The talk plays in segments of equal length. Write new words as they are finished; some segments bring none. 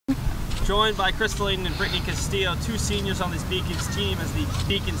Joined by Krista Ledin and Brittany Castillo, two seniors on this Beacons team as the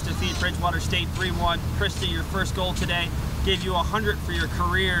Beacons defeat Bridgewater State 3-1. Krista, your first goal today gave you 100 for your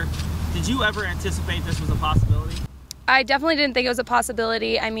career. Did you ever anticipate this was a possibility? I definitely didn't think it was a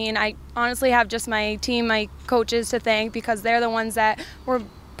possibility. I mean, I honestly have just my team, my coaches to thank, because they're the ones that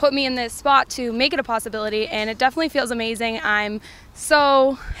put me in this spot to make it a possibility, and it definitely feels amazing. I'm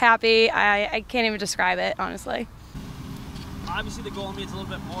so happy. I can't even describe it, honestly. Obviously, the goal means a little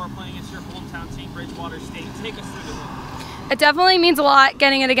bit more playing against your hometown team, Bridgewater State. Take us through the win. It definitely means a lot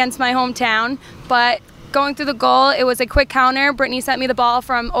getting it against my hometown, but going through the goal, it was a quick counter. Brittany sent me the ball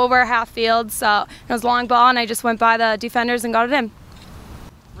from over half field, so it was a long ball, and I just went by the defenders and got it in.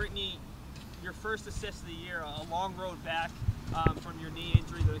 Brittany, your first assist of the year, a long road back from your knee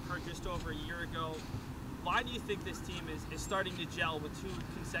injury that occurred just over a year ago. Why do you think this team is starting to gel with two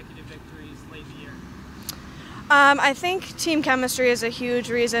consecutive victories late in the year? I think team chemistry is a huge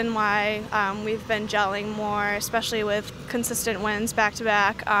reason why we've been gelling more, especially with consistent wins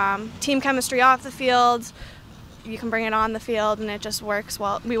back-to-back. Team chemistry off the field, you can bring it on the field, and it just works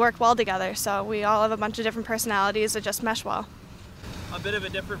well. We work well together, so we all have a bunch of different personalities that just mesh well. A bit of a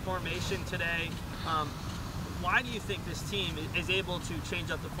different formation today. Why do you think this team is able to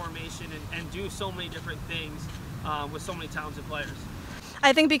change up the formation and do so many different things with so many talented players?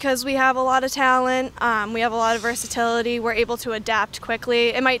 I think because we have a lot of talent, we have a lot of versatility, we're able to adapt quickly.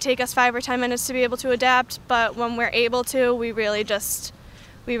 It might take us 5 or 10 minutes to be able to adapt, but when we're able to, we really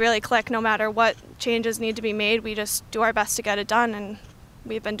click no matter what changes need to be made. We just do our best to get it done, and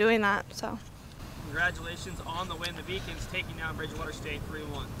we've been doing that. So, congratulations on the win. The Beacons taking down Bridgewater State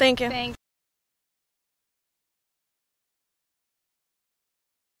 3-1. Thank you. Thanks.